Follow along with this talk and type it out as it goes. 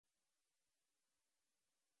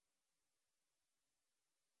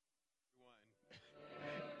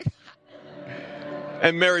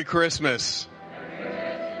And Merry Christmas.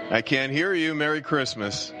 I can't hear you. Merry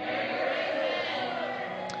Christmas.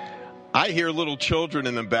 I hear little children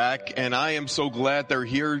in the back, and I am so glad they're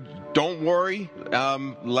here. Don't worry.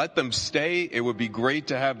 Let them stay. It would be great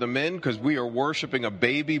to have them in because we are worshiping a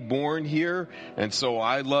baby born here. And so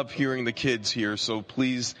I love hearing the kids here. So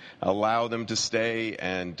please allow them to stay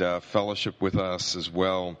and fellowship with us as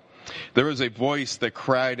well. There is a voice that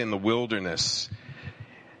cried in the wilderness,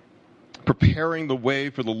 preparing the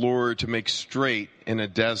way for the Lord to make straight in a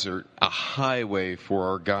desert a highway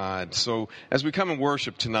for our God. So as we come and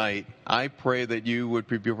worship tonight, I pray that you would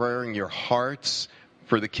be preparing your hearts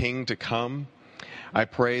for the King to come. I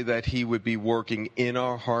pray that he would be working in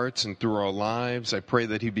our hearts and through our lives. I pray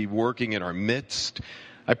that he'd be working in our midst.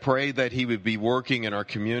 I pray that he would be working in our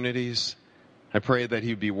communities. I pray that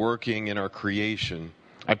he'd be working in our creation.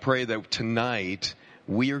 I pray that tonight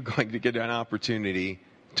we are going to get an opportunity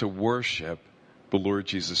to worship the Lord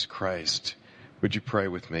Jesus Christ. Would you pray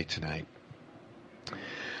with me tonight?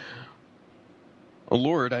 Oh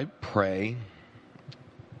Lord, I pray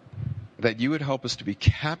that you would help us to be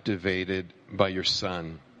captivated by your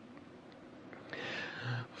Son.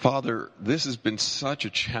 Father, this has been such a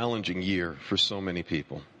challenging year for so many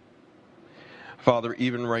people. Father,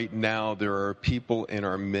 even right now, there are people in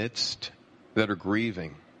our midst that are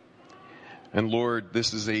grieving. And Lord,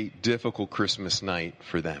 this is a difficult Christmas night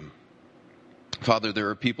for them. Father, there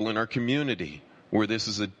are people in our community where this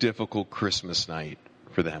is a difficult Christmas night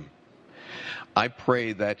for them. I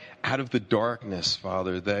pray that out of the darkness,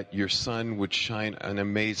 Father, that your Son would shine an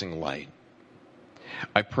amazing light.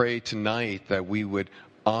 I pray tonight that we would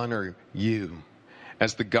honor you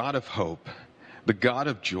as the God of hope, the God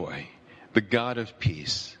of joy, the God of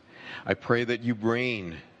peace. I pray that you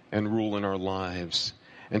reign and rule in our lives.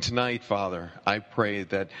 And tonight, Father, I pray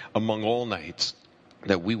that among all nights,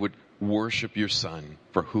 that we would worship your Son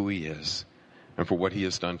for who he is and for what he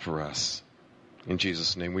has done for us. In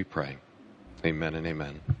Jesus' name we pray. Amen and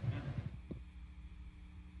amen.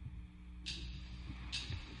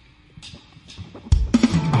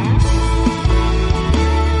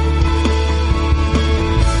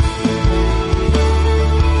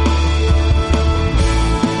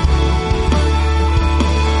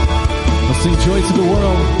 Sing joy to the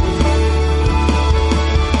world.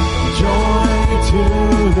 Joy to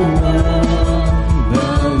the world, the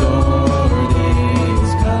Lord is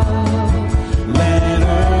come. Let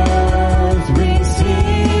earth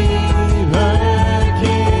receive her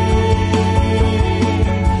King.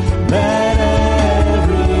 Let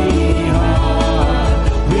every heart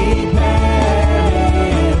prepare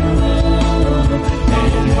him room.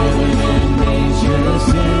 And heaven and nature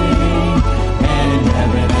sing. And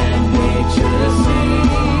heaven and nature sing,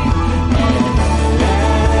 and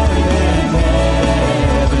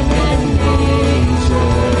heaven and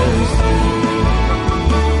nature sing.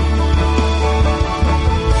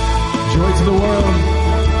 Joy to the world,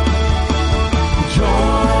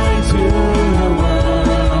 joy to the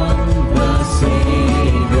world, the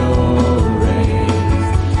Savior reigns.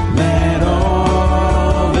 Let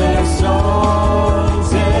all their songs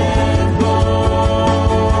employ,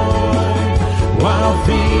 while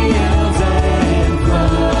fields and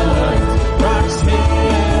floods, rocks,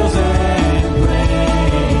 hills and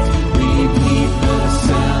plains, repeat the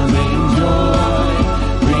sounding joy,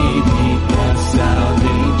 repeat the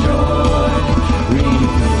sounding joy, repeat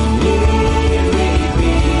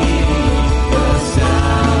the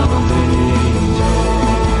sounding joy.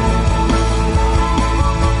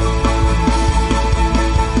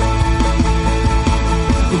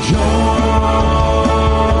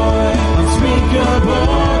 Joy,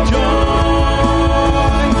 unspeakable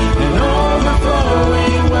joy, and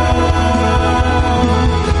overflowing well,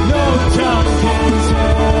 no tongue can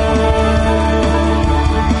tell.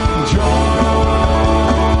 Joy,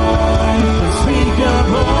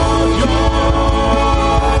 unspeakable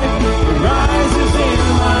joy, rises in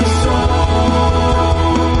my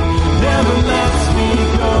soul, never lets me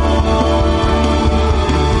go.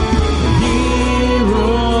 He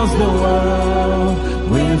rules the world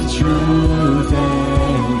with truth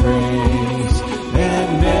and grace,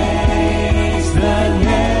 and makes the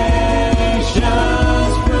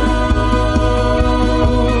nations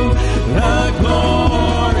prove the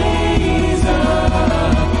glories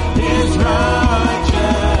of his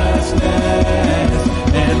righteousness,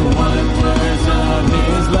 and wonders of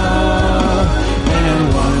his love,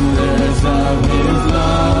 and wonders of his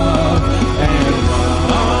love, and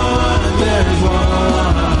wonders of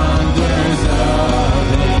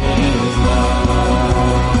his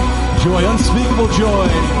love. Joy, unspeakable joy.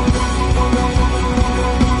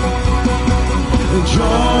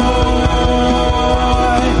 Joy.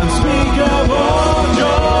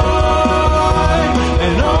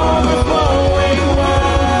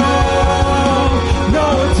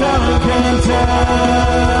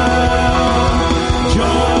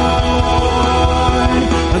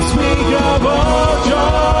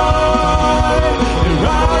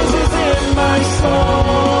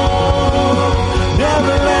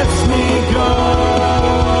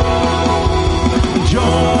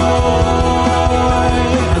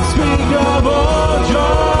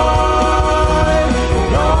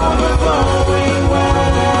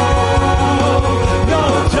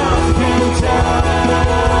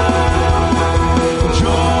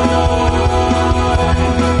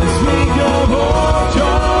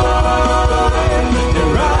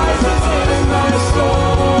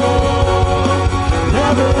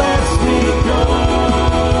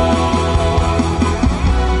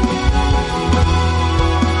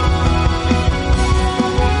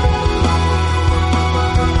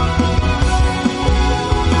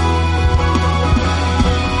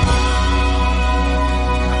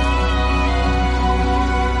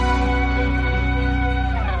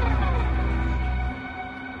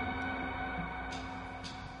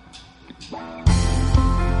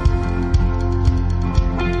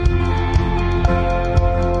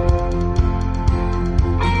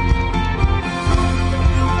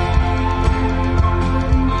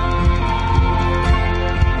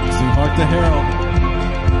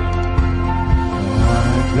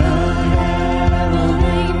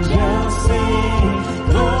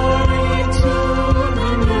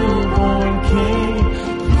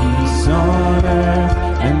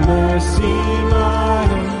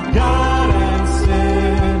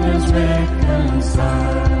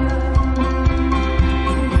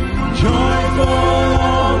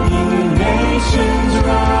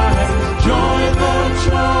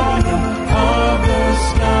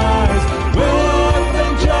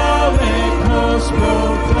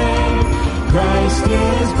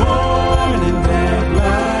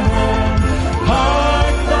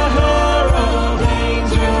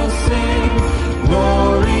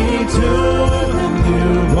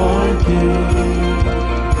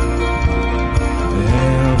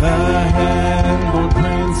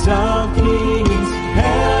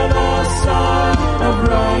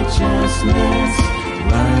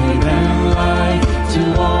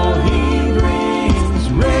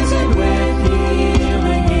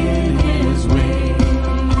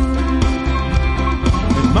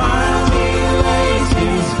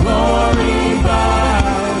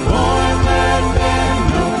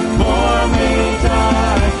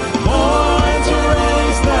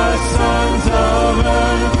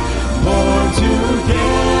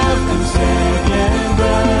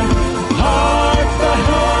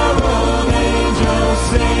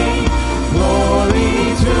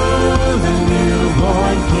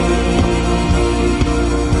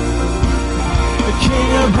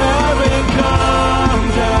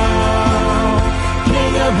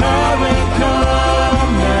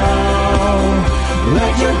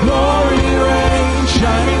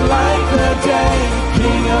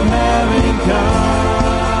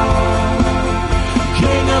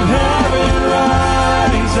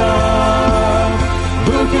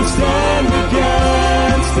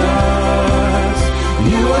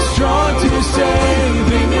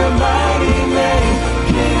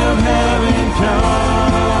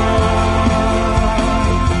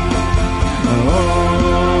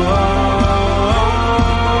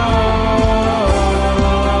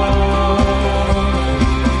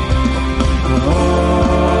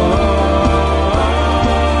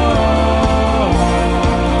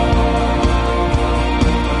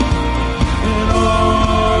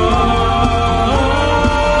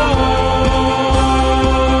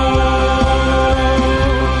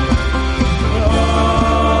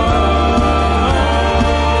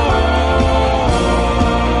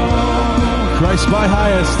 Christ by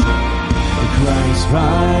highest. Christ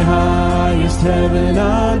by highest heaven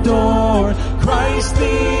adored. Christ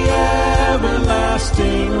the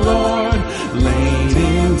everlasting Lord. Late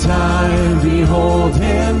in time, behold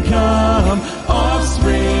him come.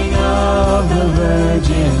 Offspring of the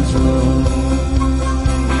Virgin's womb.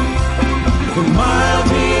 The mild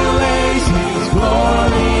delays his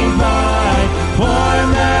glory by,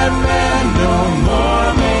 born that men no more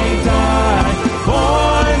may die,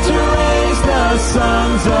 born to raise the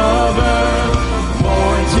sons of earth,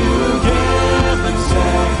 born to give them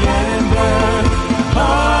second birth.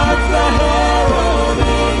 Hark the herald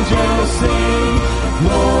angels sing,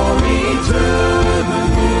 glory to the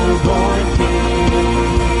newborn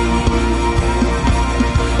King.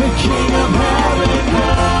 The King of heaven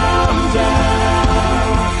come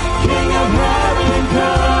down, King of heaven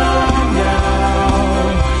come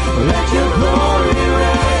down. Let your glory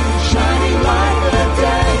reign, shining like the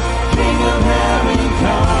day. King of heaven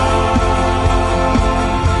come,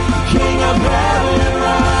 King of heaven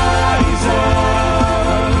rise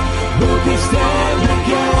up. Who can stand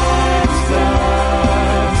against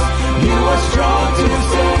us? You are strong to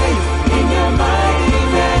save, in your mighty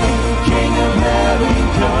name. King of heaven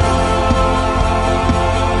come.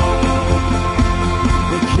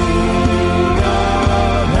 The King of heaven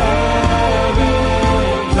come.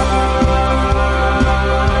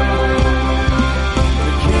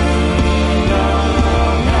 The King of heaven come. The King of heaven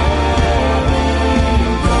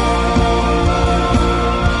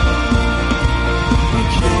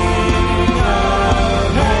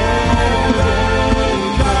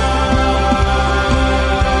come.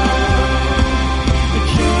 The King of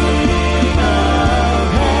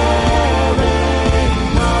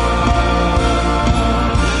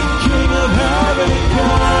heaven come. King of heaven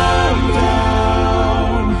come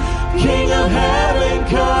down. King of heaven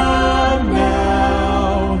come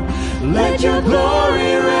now. Let your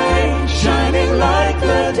glory reign, shining like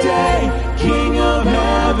the day. King of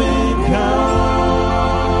heaven come.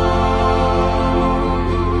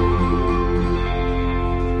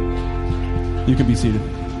 You can be seated.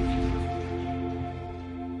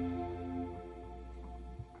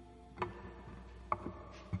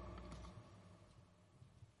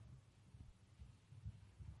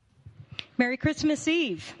 Merry Christmas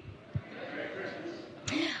Eve.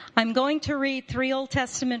 I'm going to read 3 Old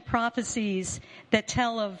Testament prophecies that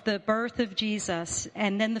tell of the birth of Jesus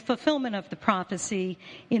and then the fulfillment of the prophecy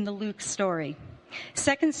in the Luke story.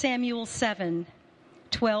 2 Samuel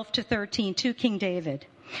 7:12-13 to King David.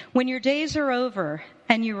 When your days are over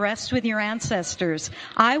and you rest with your ancestors,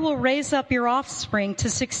 I will raise up your offspring to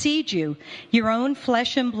succeed you, your own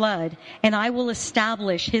flesh and blood, and I will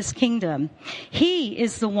establish his kingdom. He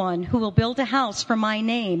is the one who will build a house for my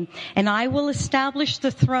name, and I will establish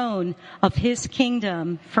the throne of his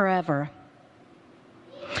kingdom forever.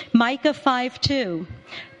 Micah 5:2.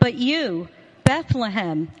 But you,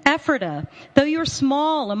 Bethlehem, Ephratah, though you're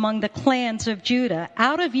small among the clans of Judah,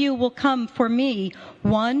 out of you will come for me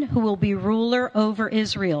one who will be ruler over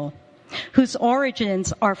Israel, whose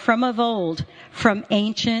origins are from of old, from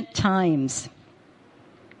ancient times.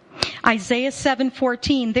 Isaiah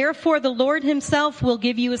 7:14. Therefore the Lord himself will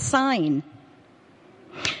give you a sign.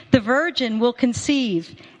 The virgin will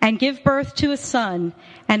conceive and give birth to a son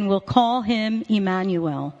and will call him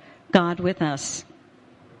Emmanuel, God with us.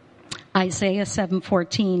 Isaiah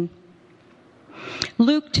 7:14.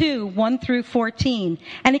 Luke 2:1-14.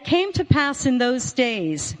 And it came to pass in those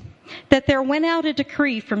days that there went out a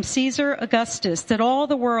decree from Caesar Augustus that all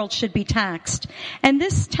the world should be taxed. And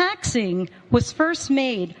this taxing was first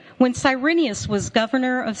made when Cyrenius was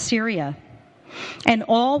governor of Syria. And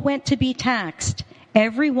all went to be taxed,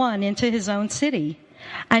 every one into his own city.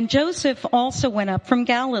 And Joseph also went up from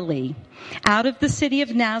Galilee, out of the city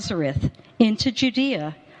of Nazareth, into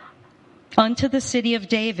Judea, unto the city of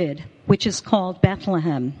David, which is called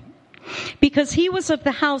Bethlehem, because he was of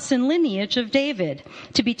the house and lineage of David,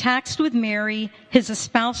 to be taxed with Mary, his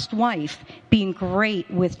espoused wife, being great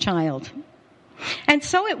with child. And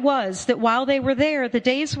so it was that while they were there, the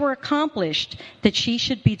days were accomplished that she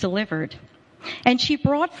should be delivered. And she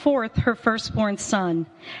brought forth her firstborn son,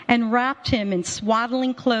 and wrapped him in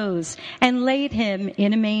swaddling clothes, and laid him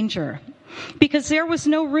in a manger, because there was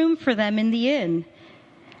no room for them in the inn.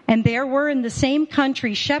 And there were in the same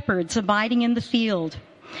country shepherds abiding in the field,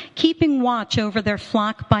 keeping watch over their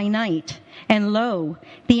flock by night. And lo,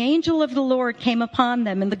 the angel of the Lord came upon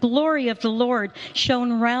them, and the glory of the Lord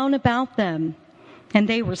shone round about them. And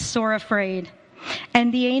they were sore afraid.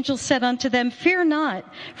 And the angel said unto them, Fear not,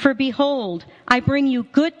 for behold, I bring you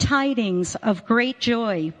good tidings of great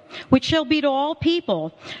joy, which shall be to all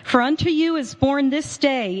people. For unto you is born this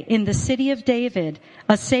day in the city of David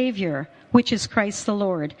a Savior, which is Christ the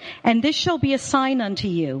Lord. And this shall be a sign unto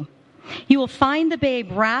you. You will find the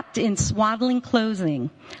babe wrapped in swaddling clothing,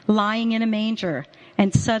 lying in a manger.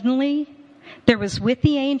 And suddenly there was with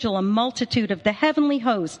the angel a multitude of the heavenly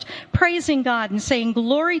host, praising God and saying,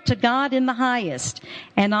 Glory to God in the highest,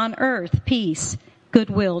 and on earth peace,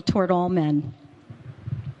 goodwill toward all men.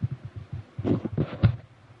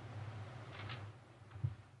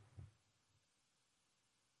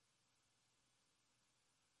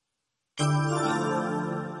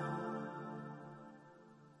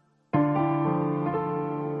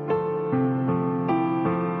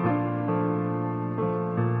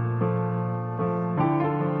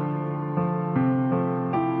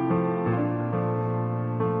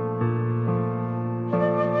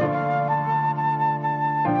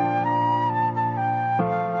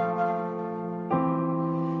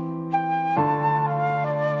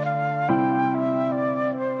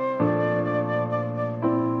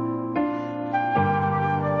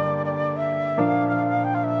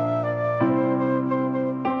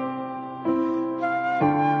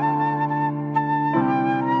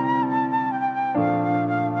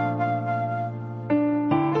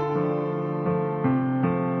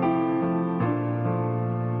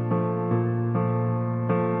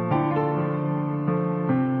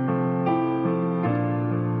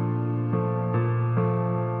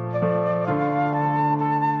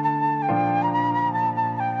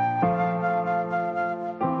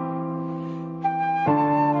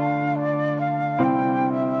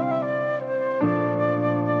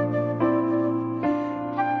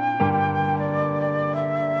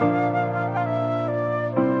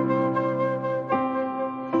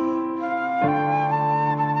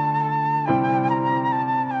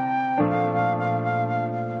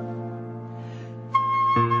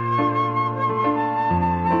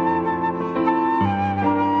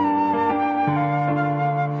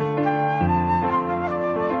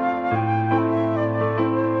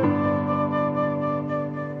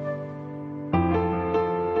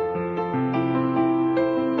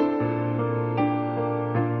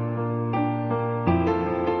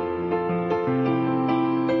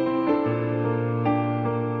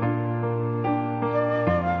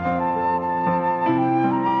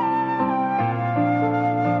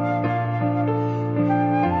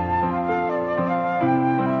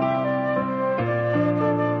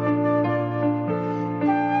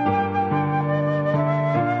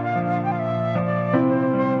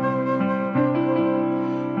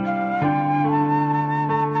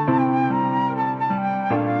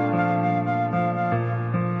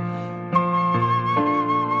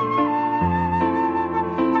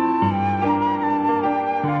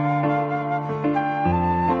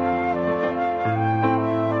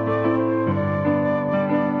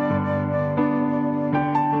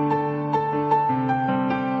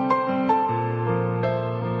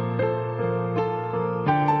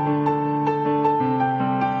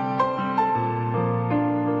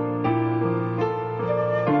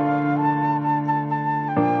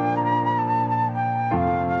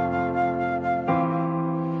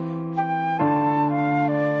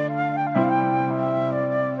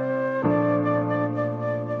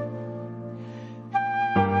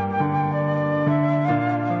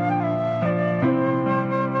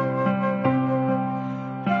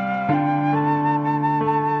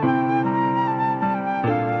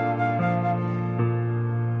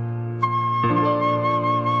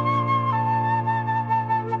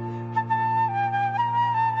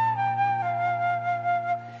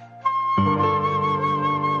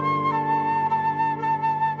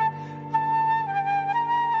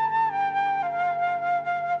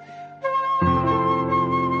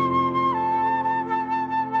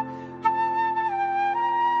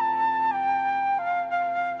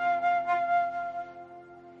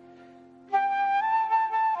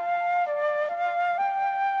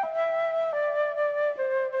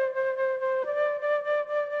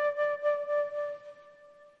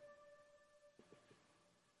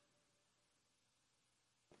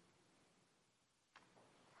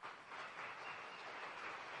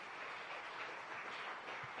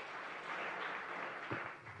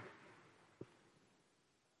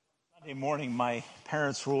 Sunday morning, my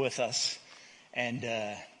parents were with us, and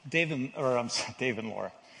Dave and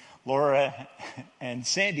Laura and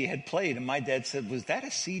Sandy had played, and my dad said, "Was that a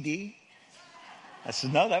CD?" I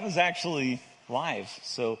said, "No, that was actually live."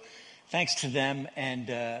 So thanks to them and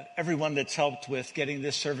everyone that's helped with getting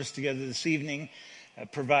this service together this evening.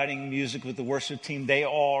 providing music with the worship team. They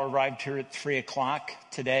all arrived here at 3 o'clock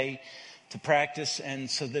today to practice, and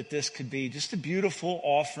so that this could be just a beautiful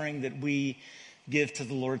offering that we give to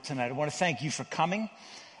the Lord tonight. I want to thank you for coming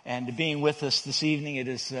and being with us this evening. It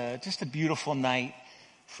is just a beautiful night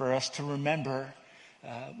for us to remember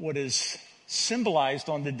what is symbolized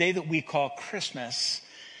on the day that we call Christmas,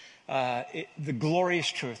 the glorious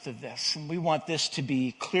truth of this. And we want this to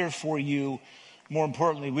be clear for you. More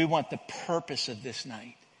importantly, we want the purpose of this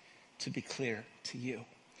night to be clear to you.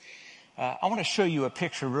 I want to show you a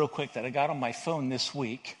picture real quick that I got on my phone this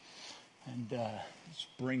week. And let's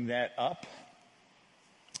bring that up.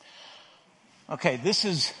 Okay, this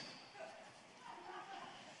is,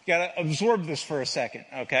 you got to absorb this for a second,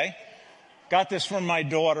 okay? Got this from my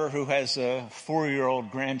daughter who has a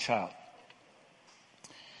 4-year-old grandchild.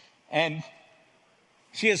 And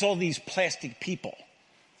she has all these plastic people,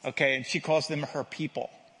 okay? And she calls them her people.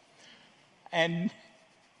 And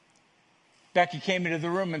Becky came into the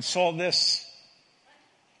room and saw this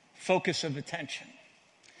focus of attention.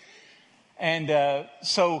 And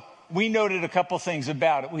so we noted a couple things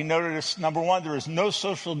about it. We noticed, number one, there is no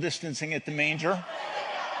social distancing at the manger.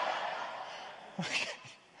 Okay.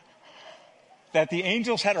 That the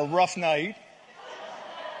angels had a rough night.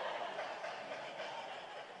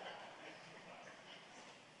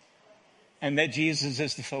 And that Jesus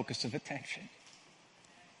is the focus of attention.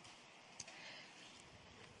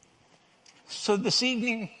 So this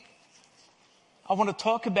evening, I want to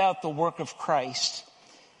talk about the work of Christ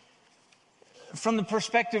from the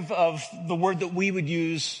perspective of the word that we would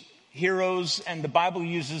use, heroes, and the Bible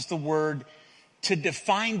uses the word to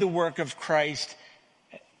define the work of Christ,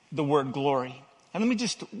 the word glory. And let me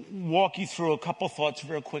just walk you through a couple thoughts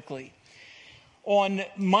real quickly. On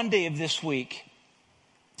Monday of this week,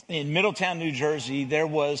 in Middletown, New Jersey, there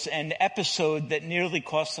was an episode that nearly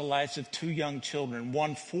cost the lives of 2 young children,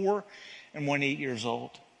 one 4 and one 8 years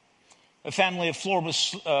old. A family of 4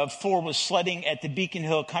 was sledding at the Beacon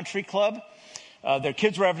Hill Country Club. Their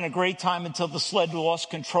kids were having a great time until the sled lost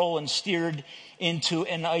control and steered into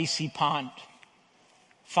an icy pond.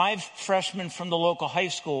 5 freshmen from the local high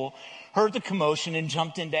school heard the commotion and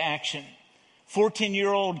jumped into action.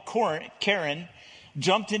 14-year-old Karen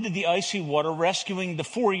jumped into the icy water, rescuing the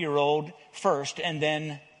 4-year-old first and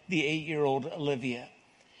then the 8-year-old Olivia.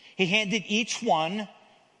 He handed each one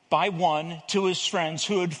by one to his friends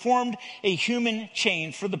who had formed a human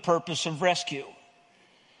chain for the purpose of rescue.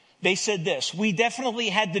 They said this: "We definitely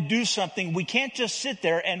had to do something. We can't just sit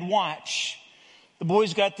there and watch." The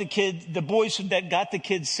boys that got the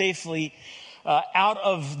kids safely out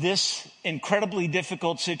of this incredibly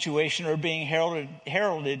difficult situation are being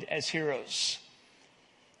heralded as heroes.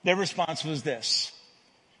 Their response was this: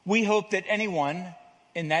 "We hope that anyone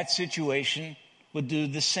in that situation would do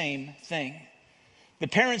the same thing." The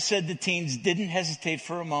parents said the teens didn't hesitate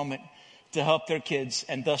for a moment to help their kids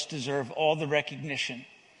and thus deserve all the recognition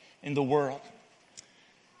in the world.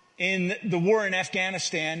 In the war in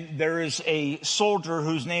Afghanistan, there is a soldier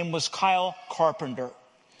whose name was Kyle Carpenter.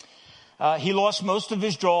 He lost most of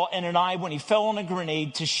his jaw and an eye when he fell on a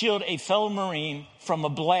grenade to shield a fellow Marine from a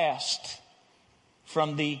blast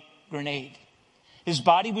from the grenade. His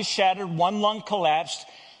body was shattered, one lung collapsed,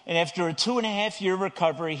 and after a 2.5-year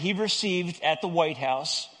recovery, he received at the White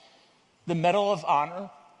House the Medal of Honor,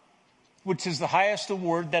 which is the highest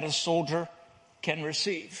award that a soldier can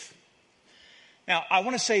receive. Now, I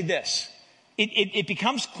want to say this. It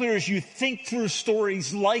becomes clear as you think through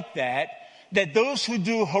stories like that those who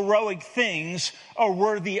do heroic things are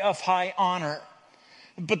worthy of high honor.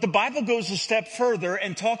 But the Bible goes a step further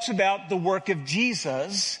and talks about the work of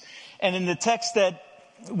Jesus. And in the text that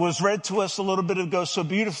was read to us a little bit ago so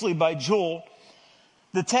beautifully by Joel,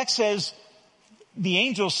 the text says the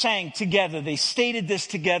angels sang together. They stated this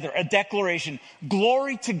together, a declaration: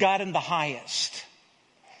 "Glory to God in the highest,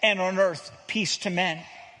 and on earth peace to men."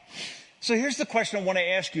 So here's the question I want to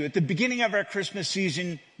ask you. At the beginning of our Christmas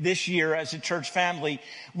season this year as a church family,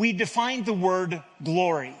 we defined the word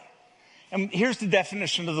glory. And here's the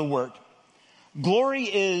definition of the word. Glory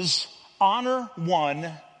is honor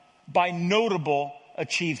won by notable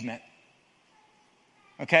achievement.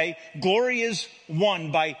 Okay? Glory is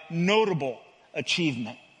won by notable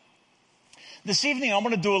achievement. This evening, I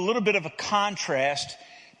want to do a little bit of a contrast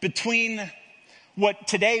between what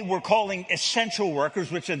today we're calling essential workers,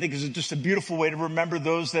 which I think is just a beautiful way to remember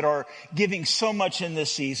those that are giving so much in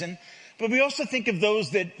this season. But we also think of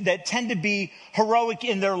those that tend to be heroic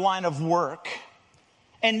in their line of work.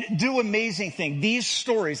 and do amazing things. These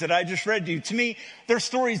stories that I just read to you, to me, they're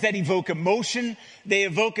stories that evoke emotion. They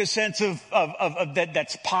evoke a sense of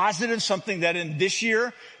that's positive, something that in this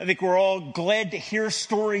year, I think we're all glad to hear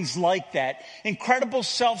stories like that. Incredible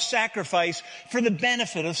self-sacrifice for the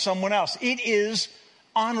benefit of someone else. It is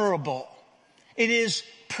honorable. It is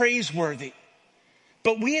praiseworthy.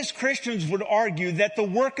 But we as Christians would argue that the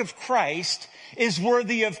work of Christ is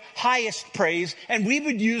worthy of highest praise, and we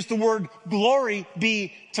would use the word glory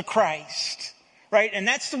be to Christ, right? And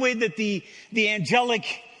that's the way that the angelic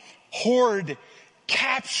horde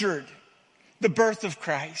captured the birth of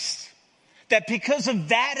Christ. That because of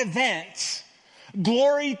that event,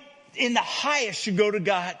 glory in the highest should go to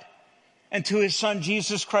God and to his son,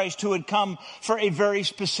 Jesus Christ, who had come for a very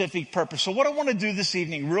specific purpose. So what I want to do this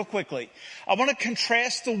evening, real quickly, I want to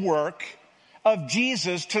contrast the work of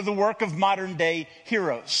Jesus to the work of modern day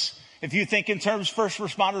heroes. If you think in terms of first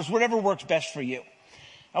responders, whatever works best for you.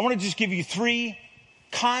 I want to just give you three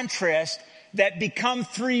contrasts that become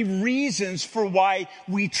three reasons for why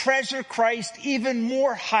we treasure Christ even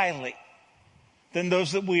more highly than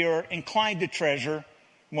those that we are inclined to treasure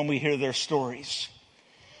when we hear their stories.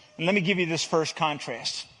 And let me give you this first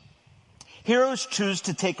contrast. Heroes choose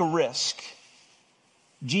to take a risk.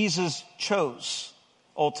 Jesus chose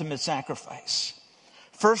ultimate sacrifice.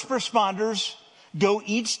 First responders go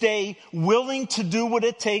each day willing to do what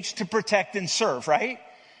it takes to protect and serve, right?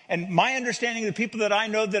 And my understanding of the people that I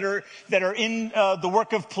know that are in the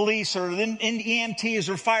work of police or in EMTs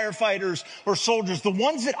or firefighters or soldiers, the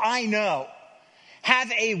ones that I know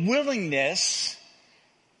have a willingness,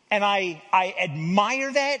 and I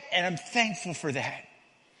admire that, and I'm thankful for that.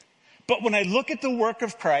 But when I look at the work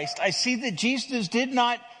of Christ, I see that Jesus did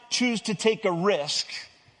not choose to take a risk,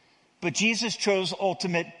 but Jesus chose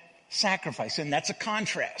ultimate sacrifice, and that's a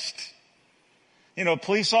contrast. You know, a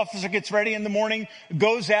police officer gets ready in the morning,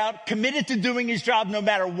 goes out, committed to doing his job no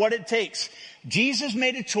matter what it takes. Jesus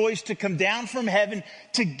made a choice to come down from heaven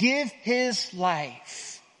to give his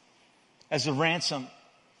life as a ransom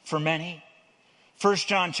for many. 1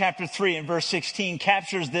 John chapter 3 and verse 16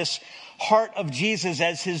 captures this heart of Jesus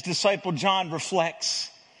as his disciple John reflects.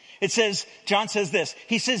 It says, John says this,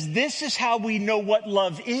 he says, this is how we know what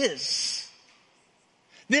love is.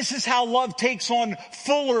 This is how love takes on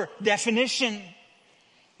fuller definition.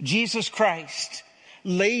 Jesus Christ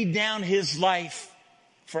laid down his life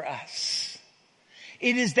for us.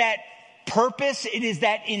 It is that purpose, it is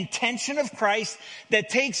that intention of Christ that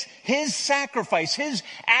takes his sacrifice, his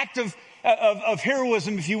act of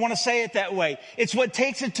heroism, if you want to say it that way. It's what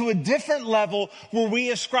takes it to a different level where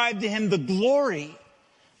we ascribe to him the glory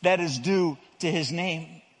that is due to his name.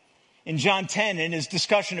 In John 10, in his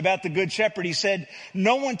discussion about the Good Shepherd, he said,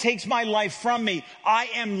 no one takes my life from me. I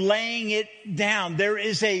am laying it down. There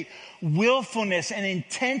is a willfulness and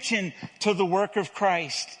intention to the work of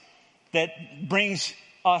Christ that brings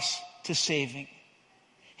us to saving.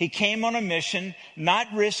 He came on a mission, not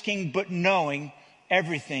risking, but knowing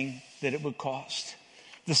everything that it would cost.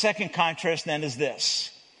 The second contrast then is this.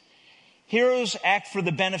 Heroes act for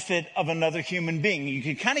the benefit of another human being. You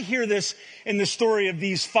can kind of hear this in the story of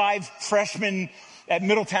these 5 freshmen at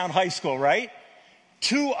Middletown High School, right?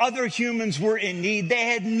 2 other humans were in need. They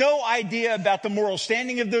had no idea about the moral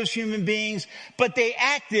standing of those human beings, but they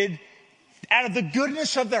acted out of the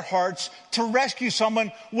goodness of their hearts to rescue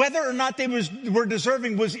someone. Whether or not they were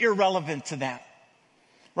deserving was irrelevant to them,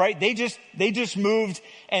 right? They just moved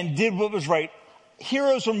and did what was right.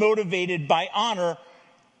 Heroes are motivated by honor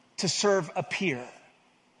to serve a peer,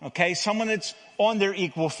 okay? Someone that's on their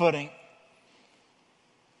equal footing.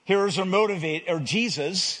 Heroes are motivated, or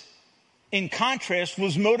Jesus, in contrast,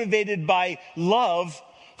 was motivated by love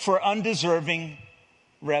for undeserving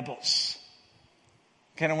rebels.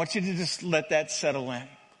 Okay, I want you to just let that settle in.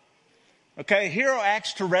 Okay, a hero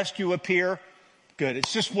acts to rescue a peer. Good,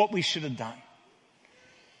 it's just what we should have done.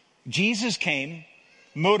 Jesus came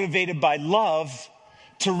motivated by love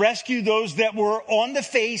to rescue those that were on the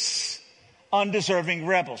face, undeserving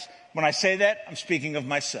rebels. When I say that, I'm speaking of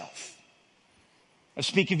myself. I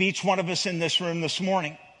speak of each one of us in this room this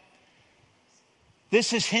morning.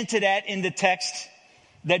 This is hinted at in the text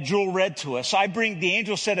that Joel read to us. The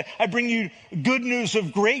angel said, I bring you good news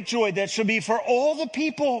of great joy that shall be for all the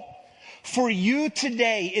people. For you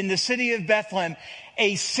today in the city of Bethlehem,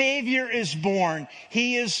 a Savior is born.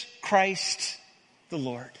 He is Christ the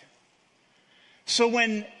Lord. So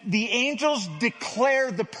when the angels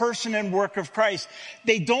declare the person and work of Christ,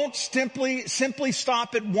 they don't simply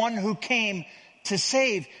stop at one who came to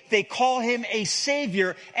save. They call him a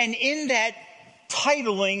Savior, and in that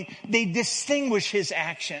titling, they distinguish his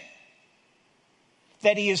action.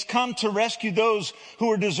 that he has come to rescue those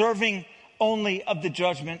who are deserving only of the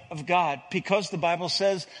judgment of God, because the Bible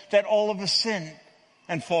says that all of us sin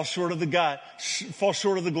and fall short of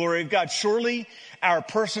the glory of God. Surely our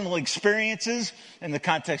personal experiences in the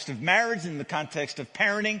context of marriage, in the context of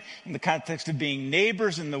parenting, in the context of being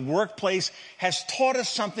neighbors, in the workplace, has taught us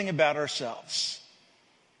something about ourselves.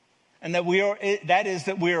 And that we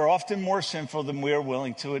are often more sinful than we are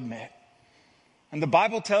willing to admit. And the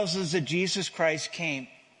Bible tells us that Jesus Christ came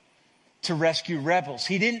to rescue rebels.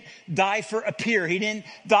 He didn't die for a peer. He didn't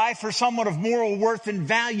die for someone of moral worth and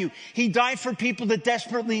value. He died for people that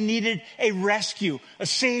desperately needed a rescue, a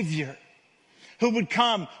savior who would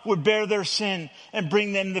come, would bear their sin and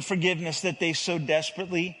bring them the forgiveness that they so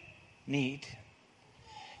desperately need.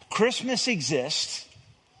 Christmas exists.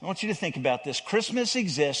 I want you to think about this. Christmas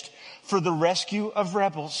exists for the rescue of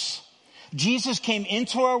rebels. Jesus came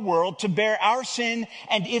into our world to bear our sin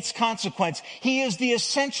and its consequence. He is the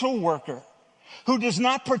essential worker who does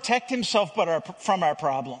not protect himself from our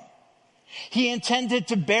problem. He intended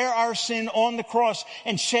to bear our sin on the cross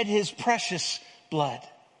and shed his precious blood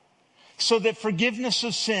so that forgiveness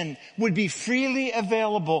of sin would be freely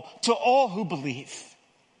available to all who believe,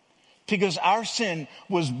 because our sin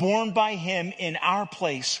was borne by him in our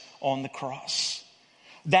place on the cross.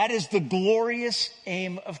 That is the glorious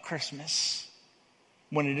aim of Christmas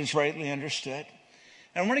when it is rightly understood.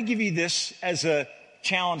 And I want to give you this as a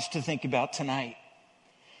challenge to think about tonight.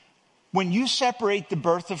 When you separate the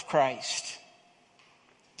birth of Christ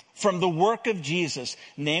from the work of Jesus,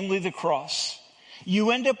 namely the cross,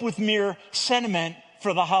 you end up with mere sentiment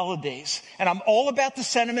for the holidays. And I'm all about the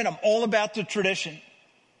sentiment. I'm all about the tradition.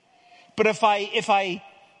 But if I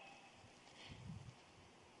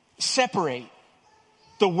separate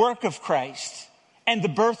the work of Christ and the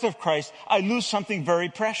birth of Christ, I lose something very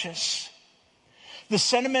precious. The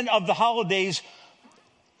sentiment of the holidays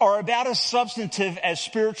are about as substantive as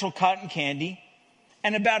spiritual cotton candy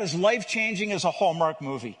and about as life-changing as a Hallmark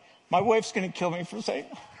movie. My wife's going to kill me for saying,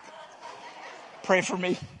 pray for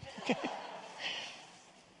me. Okay.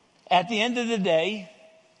 At the end of the day,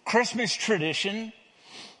 Christmas tradition,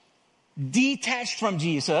 detached from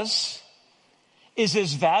Jesus, is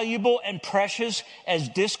as valuable and precious as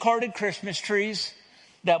discarded Christmas trees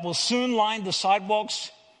that will soon line the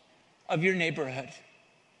sidewalks of your neighborhood.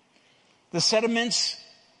 The sentiments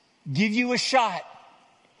give you a shot,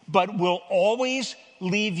 but will always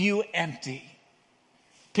leave you empty,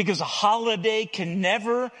 because a holiday can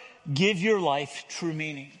never give your life true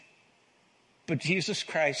meaning, but Jesus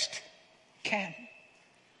Christ can.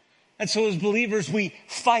 And so as believers, we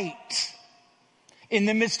fight in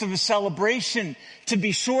the midst of a celebration to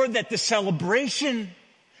be sure that the celebration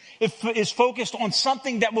is focused on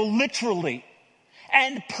something that will literally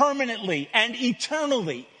and permanently and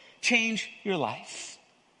eternally change your life.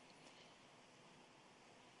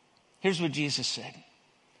 Here's what Jesus said.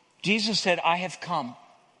 Jesus said, I have come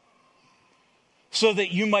so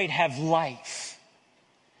that you might have life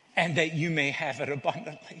and that you may have it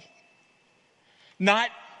abundantly. Not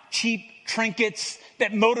cheap trinkets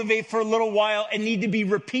that motivate for a little while and need to be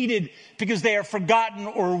repeated because they are forgotten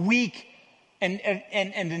or weak and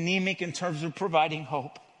anemic in terms of providing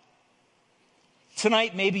hope.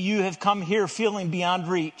 Tonight, maybe you have come here feeling beyond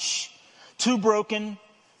reach, too broken,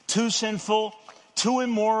 too sinful, too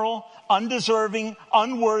immoral, undeserving,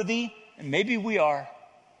 unworthy, and maybe we are.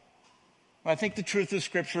 I think the truth of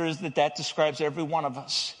Scripture is that describes every one of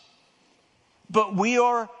us. But we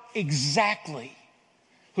are exactly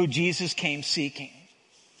who Jesus came seeking.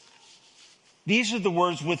 These are the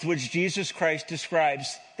words with which Jesus Christ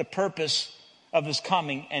describes the purpose of his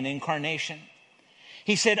coming and incarnation.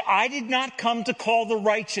 He said, I did not come to call the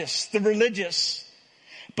righteous, the religious,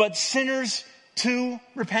 but sinners to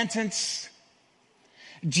repentance.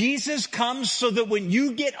 Jesus comes so that when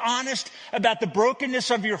you get honest about the brokenness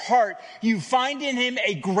of your heart, you find in him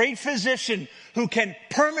a great physician who can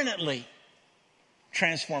permanently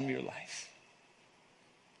transform your life.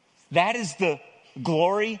 That is the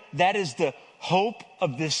glory, that is the hope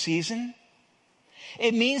of this season.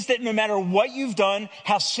 It means that no matter what you've done,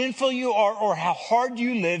 how sinful you are, or how hard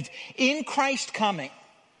you lived, in Christ coming,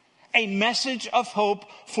 a message of hope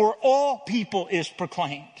for all people is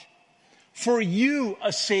proclaimed. For you,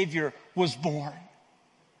 a Savior was born.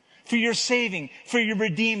 For your saving, for your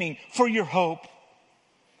redeeming, for your hope.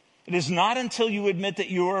 It is not until you admit that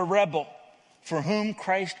you are a rebel for whom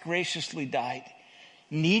Christ graciously died,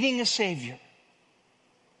 needing a Savior,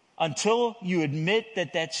 until you admit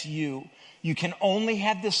that that's you, you can only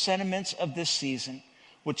have the sentiments of this season,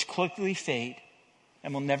 which quickly fade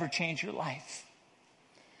and will never change your life.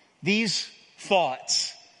 These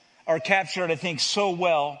thoughts are captured, I think, so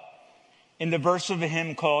well in the verse of a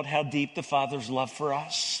hymn called How Deep the Father's Love for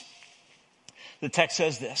Us. The text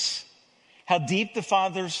says this: how deep the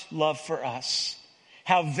Father's love for us,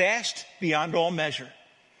 how vast beyond all measure,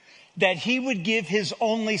 that he would give his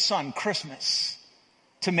only son, Christmas,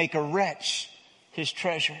 to make a wretch his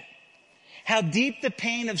treasure. How deep the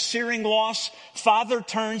pain of searing loss, Father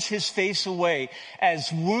turns his face away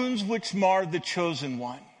as wounds which mar the chosen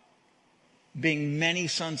one, being many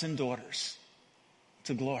sons and daughters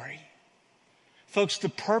to glory. Folks, the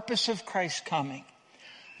purpose of Christ's coming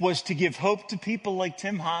was to give hope to people like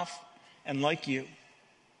Tim Hoff and like you.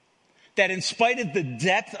 That in spite of the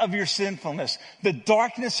depth of your sinfulness, the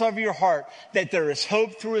darkness of your heart, that there is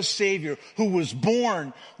hope through a Savior who was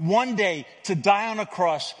born one day to die on a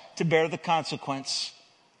cross to bear the consequence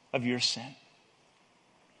of your sin.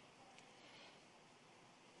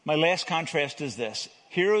 My last contrast is this: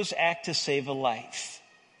 heroes act to save a life.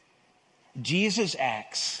 Jesus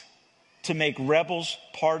acts to make rebels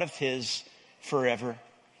part of his forever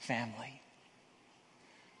family.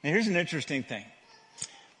 Now here's an interesting thing.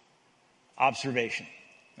 Observation,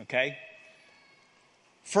 okay?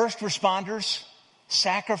 First responders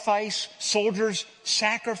sacrifice, soldiers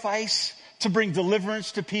sacrifice to bring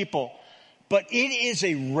deliverance to people. But it is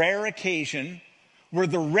a rare occasion where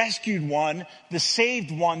the rescued one, the saved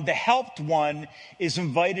one, the helped one is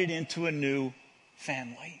invited into a new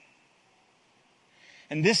family.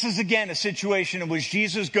 And this is again a situation in which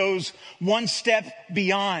Jesus goes one step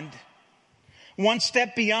beyond. One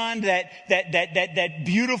step beyond that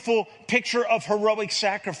beautiful picture of heroic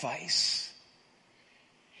sacrifice.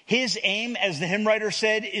 His aim, as the hymn writer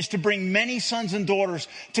said, is to bring many sons and daughters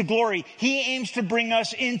to glory. He aims to bring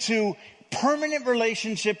us into permanent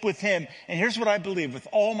relationship with him. And here's what I believe with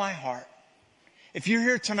all my heart. If you're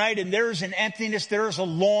here tonight and there is an emptiness, there is a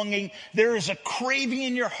longing, there is a craving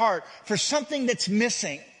in your heart for something that's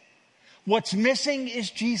missing, what's missing is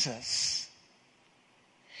Jesus.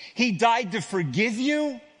 He died to forgive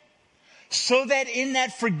you so that in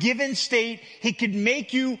that forgiven state, he could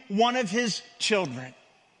make you one of his children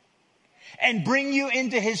and bring you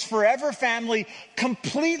into his forever family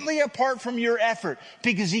completely apart from your effort,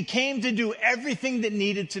 because he came to do everything that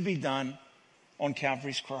needed to be done on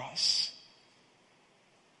Calvary's cross.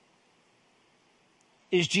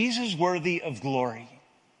 Is Jesus worthy of glory?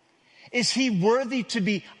 Is he worthy to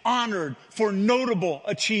be honored for notable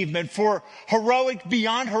achievement, for heroic,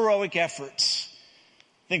 beyond heroic efforts?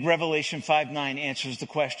 I think Revelation 5:9 answers the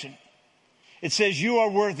question. It says, you are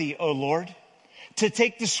worthy, O Lord, to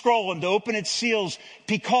take the scroll and to open its seals,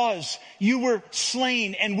 because you were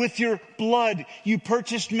slain, and with your blood you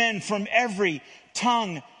purchased men from every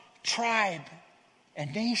tongue, tribe,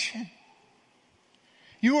 and nation.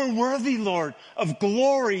 You are worthy, Lord, of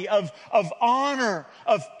glory, of honor,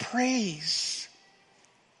 of praise,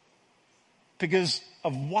 because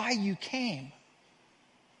of why you came.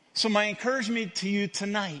 So my encouragement to you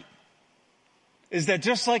tonight is that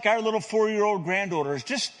just like our little 4-year-old granddaughter is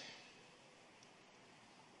just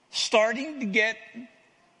starting to get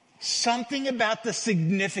something about the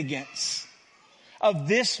significance of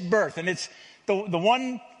this birth. And it's the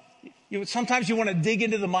one... sometimes you want to dig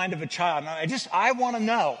into the mind of a child. I want to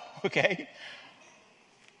know, okay?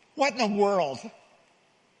 What in the world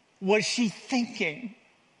was she thinking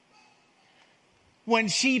when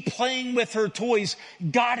she, playing with her toys,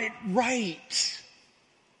 got it right?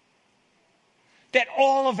 That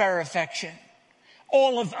all of our affection,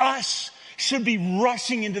 all of us, should be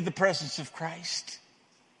rushing into the presence of Christ,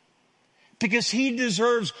 because he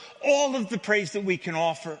deserves all of the praise that we can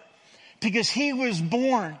offer, because he was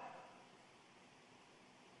born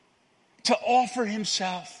to offer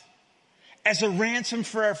himself as a ransom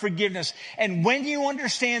for our forgiveness. And when you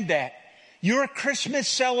understand that, your Christmas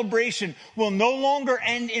celebration will no longer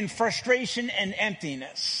end in frustration and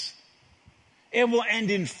emptiness. It will end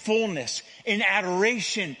in fullness, in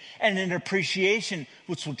adoration, and in appreciation,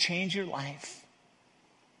 which will change your life.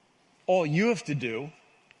 All you have to do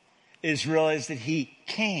is realize that he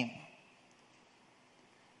came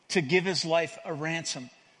to give his life a ransom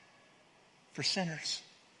for sinners.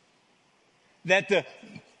 That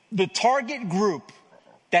the target group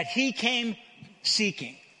that he came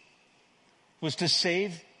seeking was to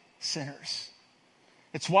save sinners.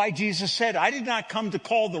 It's why Jesus said, I did not come to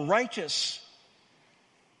call the righteous,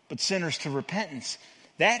 but sinners to repentance.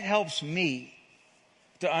 That helps me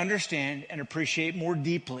to understand and appreciate more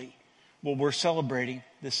deeply what we're celebrating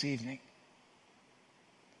this evening.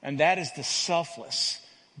 And that is the selfless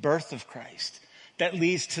birth of Christ that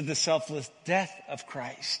leads to the selfless death of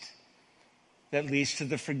Christ, that leads to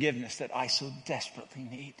the forgiveness that I so desperately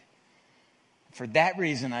need. For that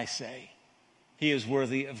reason I say, he is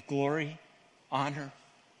worthy of glory, honor,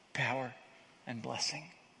 power, and blessing.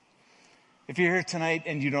 If you're here tonight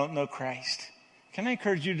and you don't know Christ, can I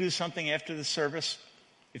encourage you to do something after the service?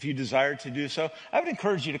 If you desire to do so, I would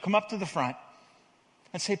encourage you to come up to the front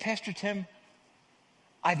and say, Pastor Tim,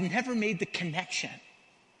 I've never made the connection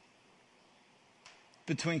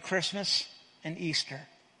between Christmas and Easter.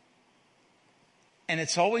 And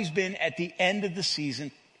it's always been at the end of the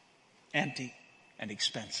season, empty and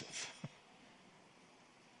expensive.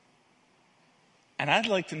 And I'd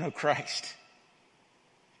like to know Christ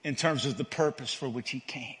in terms of the purpose for which he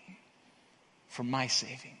came, for my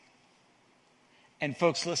saving. And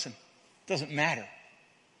folks, listen, it doesn't matter.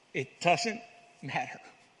 It doesn't matter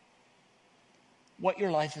what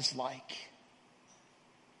your life is like,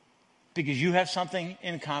 because you have something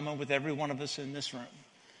in common with every one of us in this room,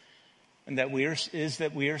 and that we are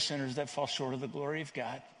sinners that fall short of the glory of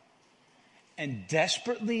God and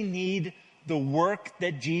desperately need the work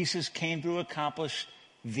that Jesus came to accomplish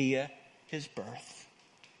via his birth,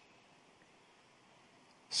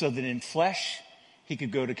 so that in flesh he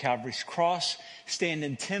could go to Calvary's cross, stand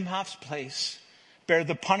in Tim Hoff's place, bear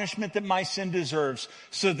the punishment that my sin deserves,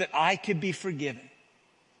 so that I could be forgiven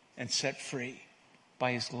and set free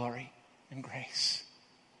by his glory and grace.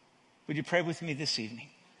 Would you pray with me this evening?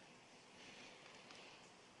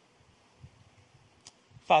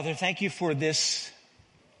 Father, thank you for this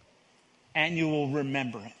annual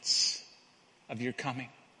remembrance of your coming.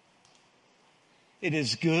 It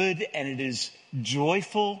is good and it is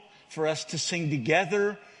joyful for us to sing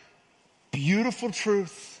together beautiful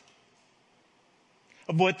truth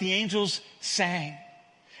of what the angels sang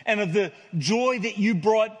and of the joy that you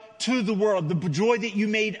brought to the world, the joy that you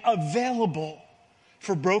made available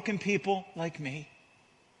for broken people like me.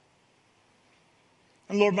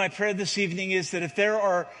 And Lord, my prayer this evening is that if there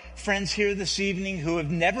are friends here this evening who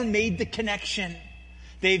have never made the connection,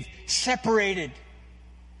 they've separated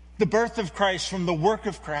the birth of Christ from the work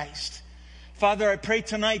of Christ. Father, I pray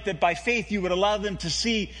tonight that by faith you would allow them to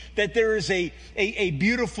see that there is a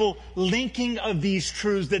beautiful linking of these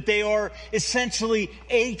truths, that they are essentially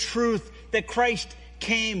a truth, that Christ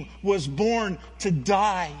came, was born to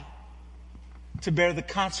die, to bear the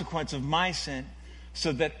consequence of my sin,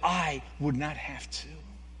 so that I would not have to.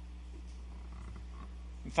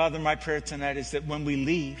 And Father, my prayer tonight is that when we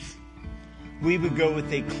leave, we would go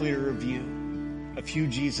with a clearer view of who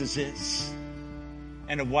Jesus is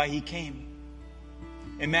and of why he came.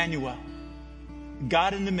 Emmanuel,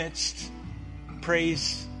 God in the midst,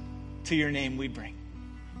 praise to your name we bring.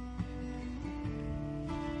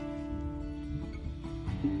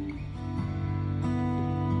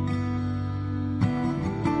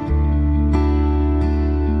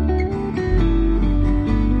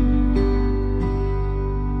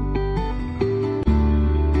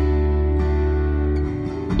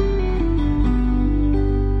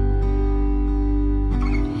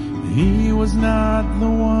 Was not the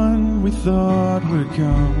one we thought would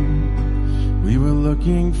come. We were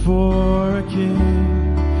looking for a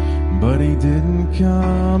king, but he didn't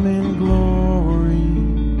come in glory.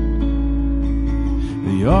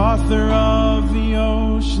 The author of the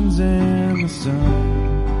oceans and the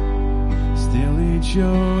sun, still he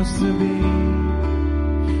chose to be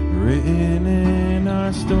written in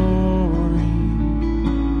our story,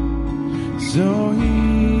 so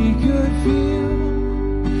he could feel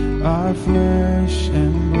our flesh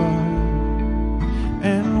and blood,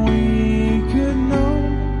 and we could know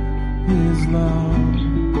his love.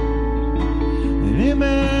 And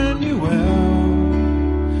Emmanuel,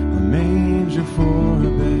 a manger for a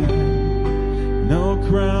bed, no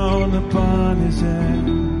crown upon his head,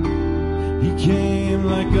 he came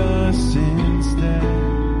like us instead.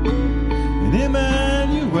 And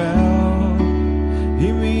Emmanuel,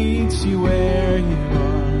 he meets you where you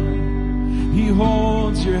are. He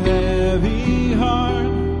holds your heavy heart.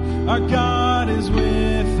 Our God is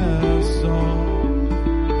with us all.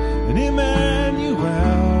 And Emmanuel,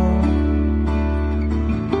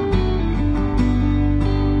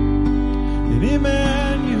 and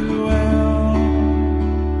Emmanuel,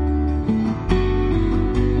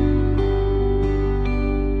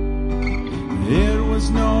 it was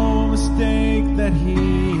no mistake that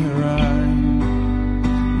he arrived,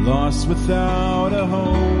 lost without a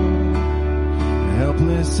home,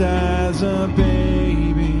 helpless as a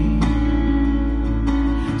baby.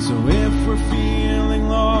 So if we're feeling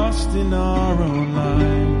lost in our own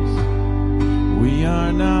lives, we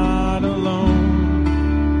are not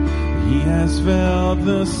alone. He has felt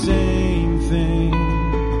the same thing.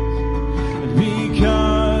 And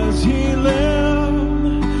because he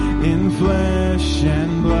lived in flesh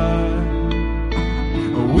and blood,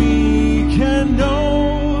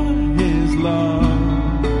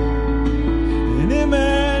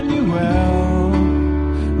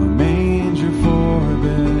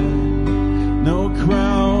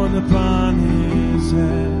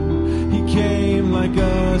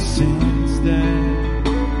 us instead.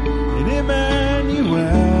 And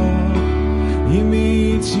Emmanuel, he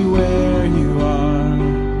meets you where you are.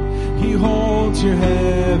 He holds your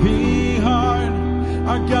heavy heart.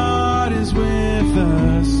 Our God is with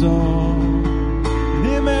us all. And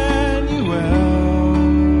Emmanuel,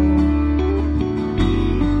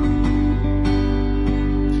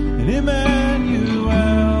 and Emmanuel,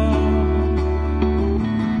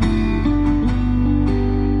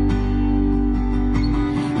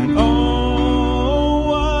 and oh,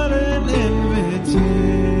 what an invitation,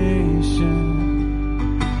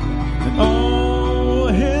 and oh,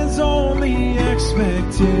 his only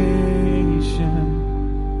expectation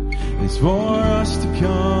is for us to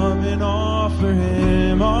come and offer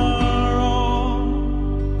him our all,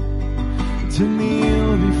 to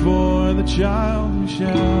kneel before the child who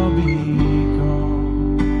shall be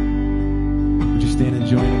called. Would you stand and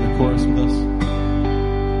join in the chorus with us?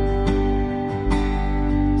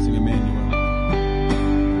 Sing Emmanuel.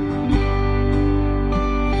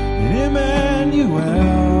 And Emmanuel,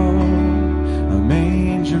 a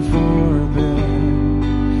manger for a bed,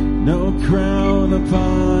 no crown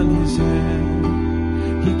upon his head.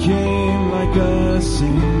 He came like us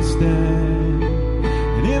instead.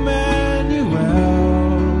 And Emmanuel,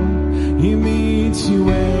 he meets you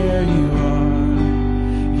where you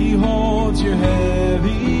are. He holds your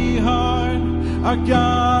heavy heart. Our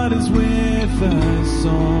God is with us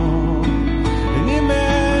all. And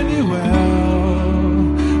Emmanuel,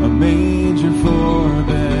 a manger for a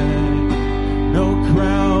bed, no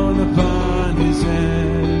crown upon his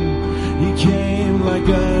head. He came like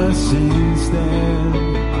us instead.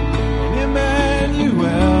 And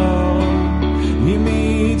Emmanuel, he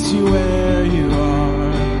meets you where you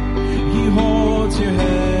are. He holds your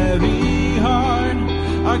heavy heart.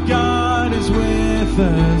 Our God is with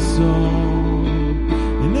us all.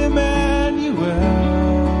 And Emmanuel,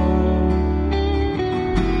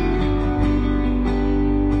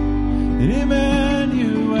 and Emmanuel.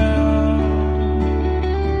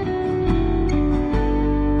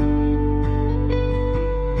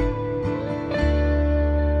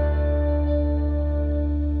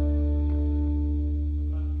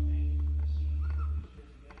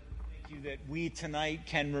 That we tonight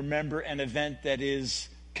can remember an event that is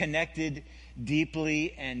connected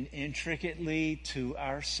deeply and intricately to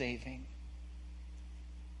our saving.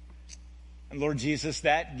 And Lord Jesus,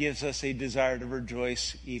 that gives us a desire to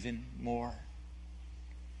rejoice even more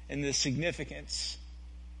in the significance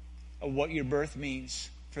of what your birth means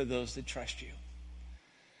for those that trust you.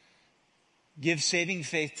 Give saving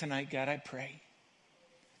faith tonight, God, I pray,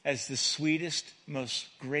 as the sweetest, most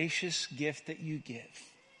gracious gift that you give.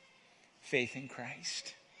 Faith in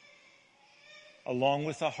Christ, along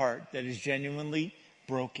with a heart that is genuinely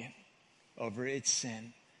broken over its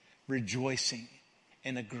sin, rejoicing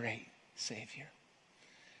in a great Savior.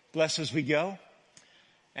 Bless as we go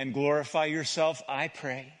and glorify yourself, I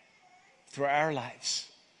pray, through our lives.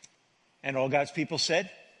 And all God's people said,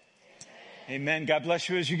 Amen. God bless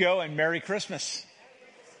you as you go, and Merry Christmas.